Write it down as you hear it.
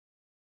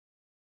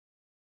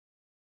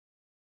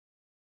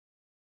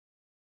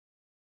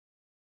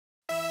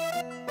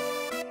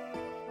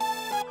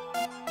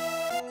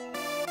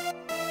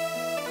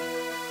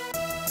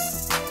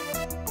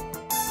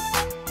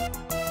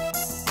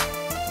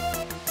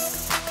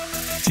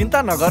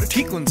चिन्ता नगर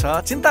ठिक हुन्छ,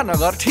 चिन्ता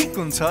नगर ठिक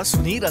हुन्छ,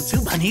 सुनिरहन्छु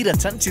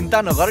भनिरहन्छन् चिन्ता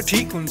नगर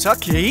ठिक हुन्छ,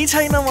 केही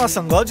छैन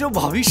मसँग जो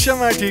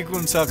भविष्यमा ठिक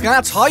हुन्छ,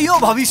 कहाँ छ यो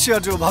भविष्य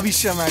जो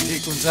भविष्यमा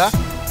ठिक हुन्छ।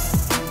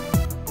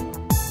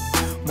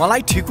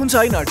 मलाई ठिक हुन्छ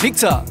होइन ठिक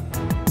छ,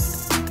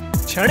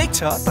 क्षणिक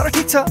छ तर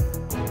ठिक छ।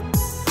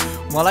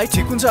 मलाई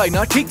ठिक हुन्छ होइन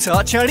ठिक छ,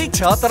 क्षणिक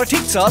छ तर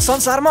ठिक छ,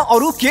 संसारमा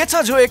अरू के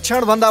छ जो एक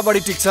क्षण भन्दा बढी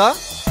टिक्छ।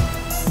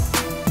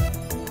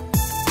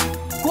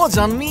 को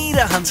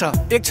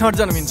जन्मिरहन्छ एक क्षण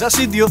जन्मिन्छ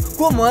सिद्धियो,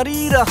 को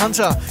मरिरहन्छ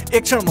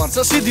एक क्षण मर्छ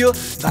सिद्धियो।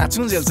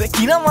 बाँचुन्जेल चाहिँ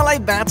किन मलाई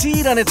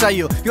बाँचिरहने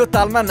चाहियो, यो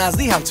तालमा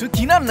नाच्दै हाल्छु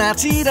किन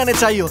नाचिरहने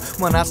चाहियो।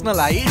 म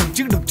नाच्नलाई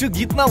ढुकचुक ढुकचुक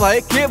गीत नभए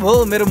के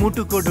भो, मेरो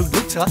मुटुको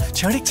ढुकढुक छ,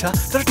 क्षणिक छ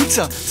तर ठिक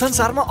छ,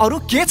 संसारमा अरू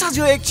के छ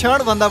जो एक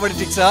क्षण भन्दा बढी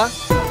टिक्छ।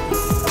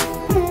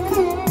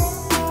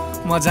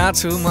 मजा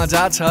छु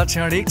मजा छ,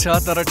 क्षणिक छ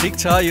तर ठिक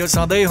छ, यो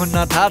सधैँ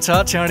हुन्न थाहा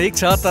छ, क्षणिक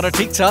छ तर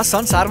ठिक छ,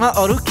 संसारमा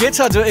अरू के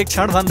छ जो एक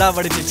क्षण भन्दा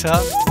बढी टिक्छ।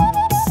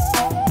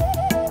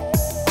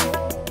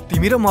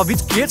 तिमी र म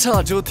बीच के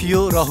छ जो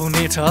थियो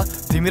रहुनेछ,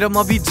 तिमी र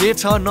म बीच जे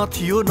छ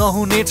नथियो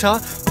नहुनेछ,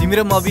 तिमी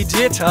र म बीच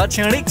जे छ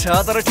क्षणिक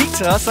छ तर ठिक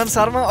छ,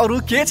 संसारमा अरू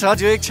के छ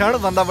जो एक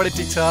क्षण भन्दा बढी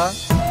टिक्छ।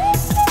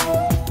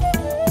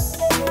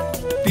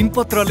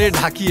 तीनपत्रले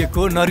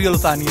ढाकिएको नरिवल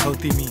पानी हौ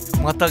तिमी,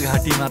 म त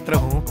घाँटी मात्र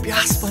हुँ,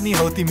 प्यास पनि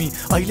हौ तिमी।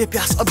 अहिले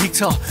प्यास अधिक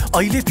छ,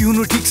 अहिले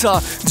पिउनु ठिक छ,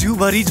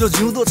 जिउभरि जो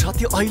जिउँदो छ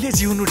त्यो अहिले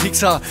जिउनु ठिक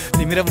छ।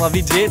 तिमी र म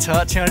बीच जे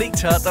छ क्षणिक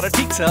छ तर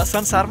ठिक छ,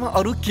 संसारमा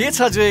अरू के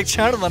छ जो एक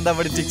क्षण भन्दा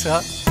बढी टिक्छ।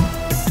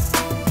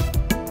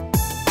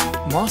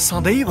 म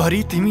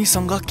सधैँभरि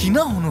तिमीसँग किन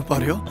हुनु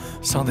पर्यो,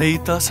 सधैँ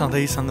त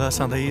सधैँसँग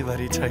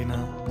सधैँभरि छैन।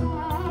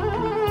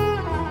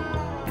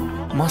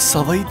 म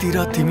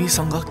सबैतिर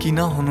तिमीसँग किन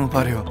हुनु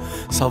पर्यो,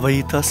 सबै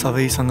त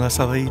सबैसँग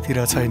सबैतिर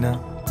छैन।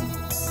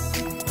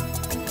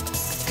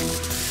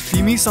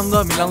 तिमीसँग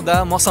मिलाउँदा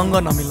मसँग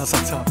नमिल्न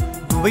सक्छ,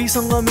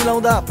 दुवैसँग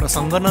मिलाउँदा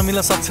प्रसङ्ग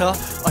नमिल्न सक्छ।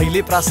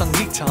 अहिले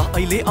प्रासङ्गिक छ,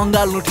 अहिले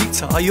अँगाल्नु ठिक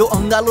छ, यो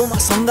अँगालोमा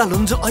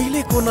सङ्गालुम जो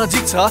अहिलेको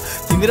नजिक छ।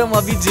 तिमी र म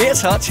बीच जे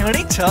छ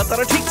क्षणिक छ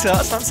तर ठिक छ,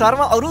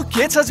 संसारमा अरू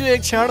के छ जो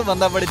एक क्षण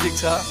भन्दा बढी ठिक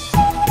छ।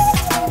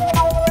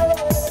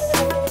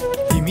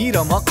 तिमी र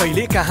म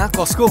कहिले कहाँ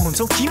कसको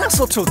हुन्छौ किन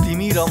सोध्छौ,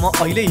 तिमी र म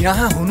अहिले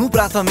यहाँ हुनु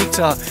प्राथमिक छ।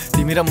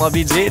 तिमी र म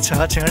बीच जे छ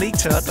क्षणिक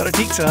छ तर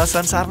ठिक छ,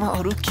 संसारमा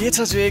अरू के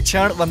छ जो एक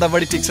क्षण भन्दा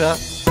बढी ठिक छ।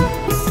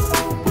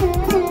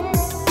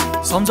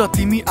 सम्झ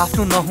तिमी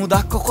आफ्नो नहुँदा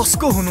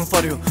कसको हुनु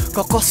पर्यो,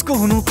 कसको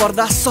हुनु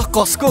पर्दा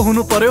कसको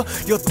हुनु पर्यो,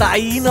 यो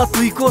ताई न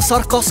तुईको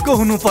सर कसको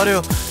हुनु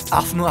पर्यो,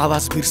 आफ्नो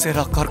आवाज बिर्सेर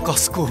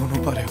कसको हुनु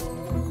पर्यो।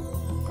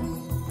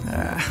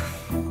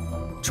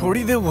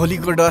 छोडिदेऊ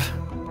भोलिको डर,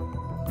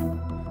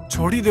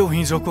 छोडिदेऊ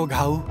हिजोको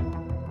घाउ,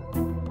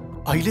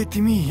 अहिले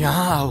तिमी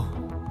यहाँ आऊ,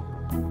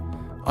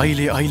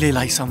 अहिले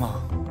अहिलेलाई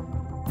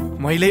समाऊ।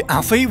 मैले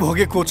आफै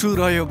भोगेको छु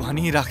र यो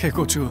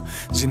भनिराखेको छु,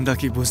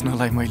 जिन्दगी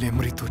बुझ्नलाई मैले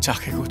मृत्यु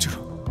चाखेको छु।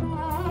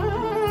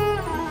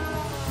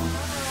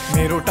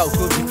 मेरो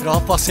टाउको भित्र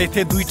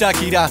पसेथे दुईटा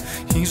किरा,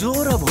 हिजो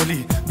र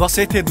भोलि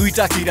बसेथे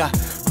दुईटा किरा,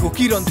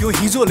 टोकिरहन्थ्यो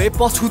हिजोले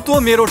पछुतो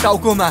मेरो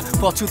टाउकोमा,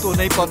 पछुतो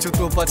नै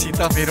पछुतो पछि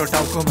त मेरो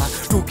टाउकोमा,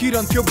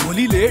 टोकिरहन्थ्यो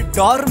भोलिले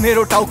डर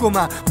मेरो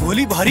टाउकोमा,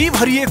 भोलिभरि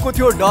भरिएको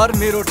थियो डर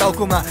मेरो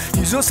टाउकोमा।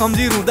 हिजो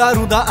सम्झी रुँदा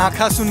रुँदा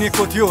आँखा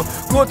सुन्निएको थियो,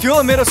 को थियो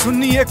मेरो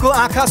सुन्निएको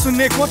आँखा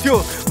सुन्निएको थियो,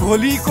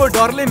 भोलिको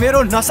डरले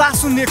मेरो नसा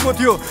सुन्निएको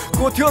थियो,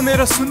 को थियो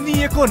मेरो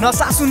सुन्निएको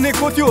नसा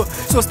सुन्निएको थियो,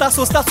 सोच्दा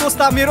सोच्दा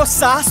सोच्दा मेरो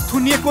सास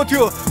थुनिएको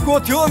थियो, को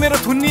थियो मेरो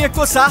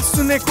थुनिएको सास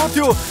सुन्निएको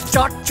थियो,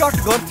 चट चट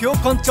गर्थ्यो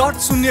कञ्चट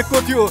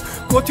सुन्निएको थियो,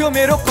 को थियो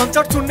मेरो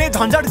कञ्चट सुन्ने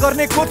झन्झट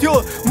गर्ने को थियो,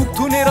 मुख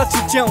थुनेर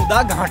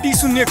चिच्याउँदा घाँटी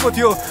सुन्निएको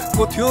थियो,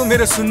 को थियो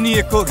मेरो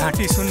सुन्निएको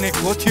घाँटी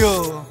सुन्नेको थियो।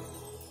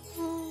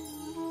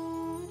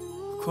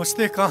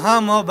 खोज्दै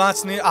कहाँ म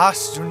बाँच्ने आश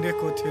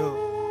झुन्डेको थियो,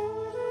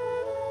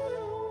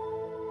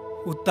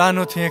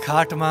 उत्तानो थिएँ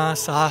खाटमा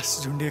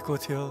सास झुन्डेको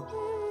थियो,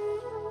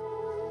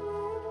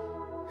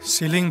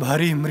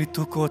 सिलिङभरि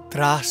मृत्युको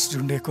त्रास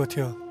झुन्डेको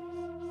थियो,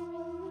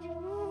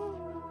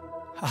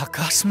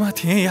 आकाशमा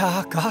थिएँ या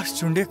आकाश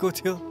झुन्डेको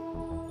थियो।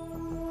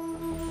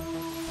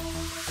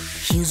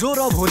 हिजो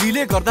र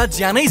भोलिले गर्दा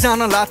ज्यानै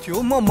जान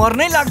लाग्थ्यो, म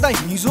मर्नै लाग्दा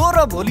हिजो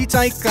र भोलि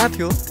चाहिँ कहाँ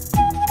थियो।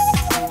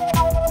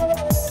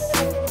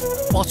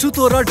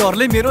 पछुतो र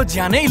डरले मेरो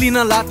ज्यानै लिन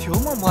लाग्थ्यो,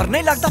 म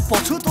मर्नै लाग्दा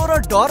पछुतो र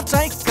डर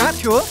चाहिँ कहाँ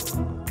थियो।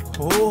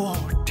 हो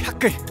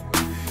ठ्याक्कै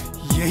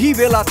यही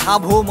बेला थाहा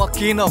भयो म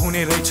के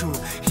नहुने रहेछु,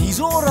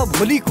 हिजो र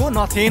भोलिको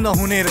नथे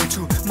नहुने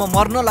रहेछु, म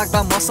मर्न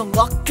लाग्दा मसँग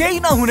केही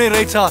नहुने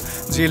रहेछ,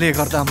 जेले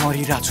गर्दा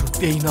मरिरहेको छु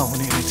त्यही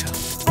नहुने रहेछ।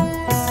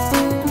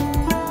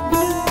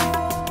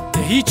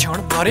 यही क्षण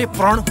गरे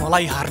प्रण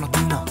मलाई हार्न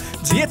दिन्न,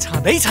 जे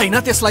छँदै छैन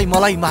त्यसलाई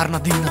मलाई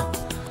मार्न दिन्न।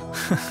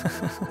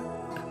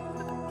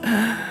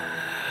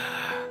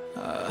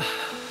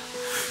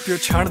 त्यो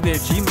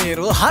क्षणदेखि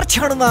मेरो हर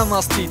क्षणमा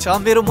मस्ती छ,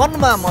 मेरो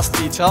मनमा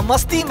मस्ती छ,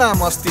 मस्तीमा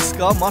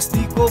मस्तिष्क,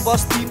 मस्तीको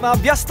बस्तीमा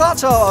व्यस्त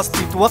छ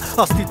अस्तित्व,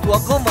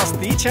 अस्तित्वको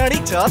मस्ती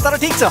क्षणिक छ तर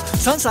ठिक छ,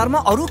 संसारमा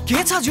अरू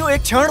के छ जो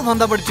एक क्षण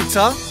भन्दा बढी ठिक छ।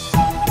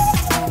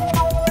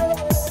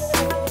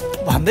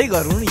 भन्दै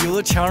गरून्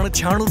यो क्षण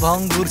क्षण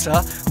भङ्गुर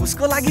छ,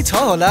 उसको लागि छ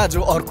होला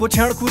जो अर्को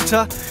क्षण कुर्छ।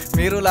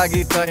 मेरो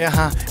लागि त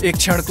यहाँ एक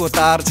क्षणको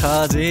तार छ,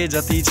 जे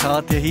जति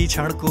छ त्यही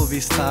क्षणको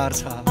विस्तार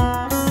छ।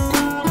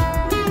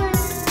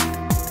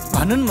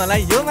 भनुन्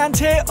मलाई यो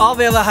मान्छे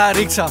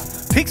अव्यावहारिक छ,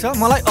 ठिक छ,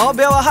 मलाई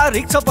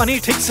अव्यावहारिक छ पनि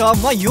ठिक छ।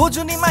 म यो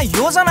जुनीमा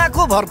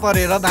योजनाको भर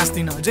परेर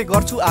नाच्दिनँ, जे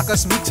गर्छु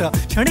आकस्मिक छ,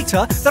 क्षणिक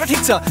छ तर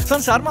ठिक छ।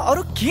 संसारमा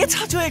अरू के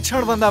छ जो एक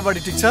क्षणभन्दा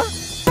बढी ठिक छ?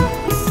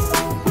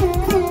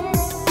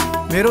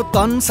 मेरो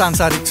तन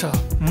सांसारिक छ,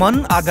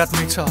 मन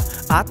आध्यात्मिक छ,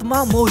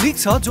 आत्मा मौलिक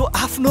छ जो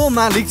आफ्नो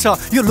मालिक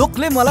छ। यो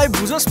लोकले मलाई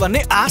बुझोस्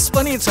भन्ने आश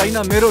पनि छैन,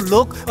 मेरो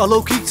लोक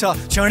अलौकिक छ,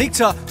 क्षणिक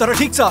छ तर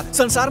ठिक छ।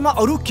 संसारमा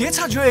अरू के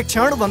छ जो एक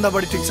क्षणभन्दा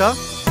बढी ठिक छ?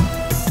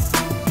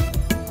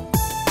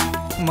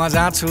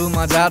 मजा छु,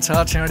 मजा छ,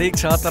 क्षणिक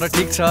छ तर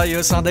ठिक छ। यो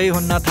सधैँ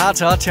हुन्न थाहा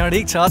छ,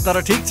 क्षणिक छ तर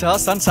ठिक छ।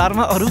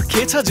 संसारमा अरू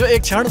के छ जो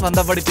एक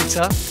क्षणभन्दा बढी ठिक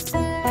छ?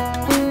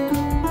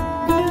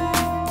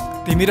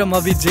 तिमी र म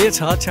बिच जे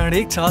छ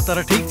क्षणिक छ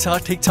तर ठिक छ,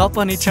 ठिक छ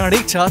पनि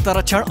क्षणिक छ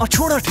तर क्षण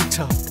अछुण ठिक छ।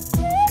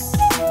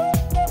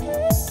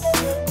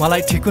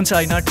 मलाई ठिक हुन्छ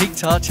होइन ठिक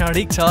छ,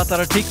 क्षणिक छ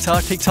तर ठिक छ,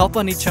 ठिक छ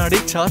पनि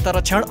क्षणिक छ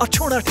तर क्षण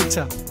अछुण ठिक छ।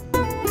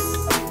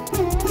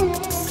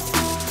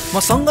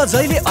 मसँग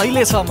जहिले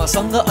अहिले छ,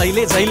 मसँग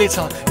अहिले जहिले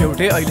छ,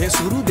 एउटै अहिले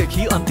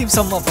सुरुदेखि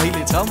अन्तिमसम्म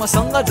पहिले छ।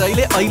 मसँग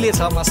जहिले अहिले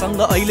छ, मसँग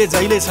अहिले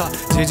जहिले छ,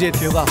 जे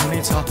थियो वा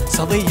हुनेछ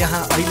सबै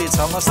यहाँ अहिले छ।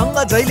 मसँग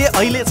जहिले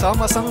अहिले छ,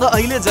 मसँग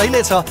अहिले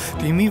जहिले छ।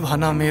 तिमी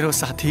भन मेरो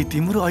साथी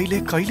तिम्रो अहिले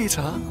कहिले छ?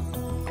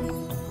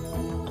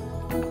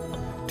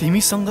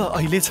 तिमीसँग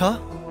अहिले छ?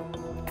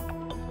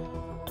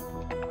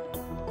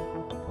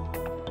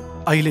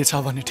 अहिले छ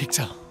भने ठिक छ।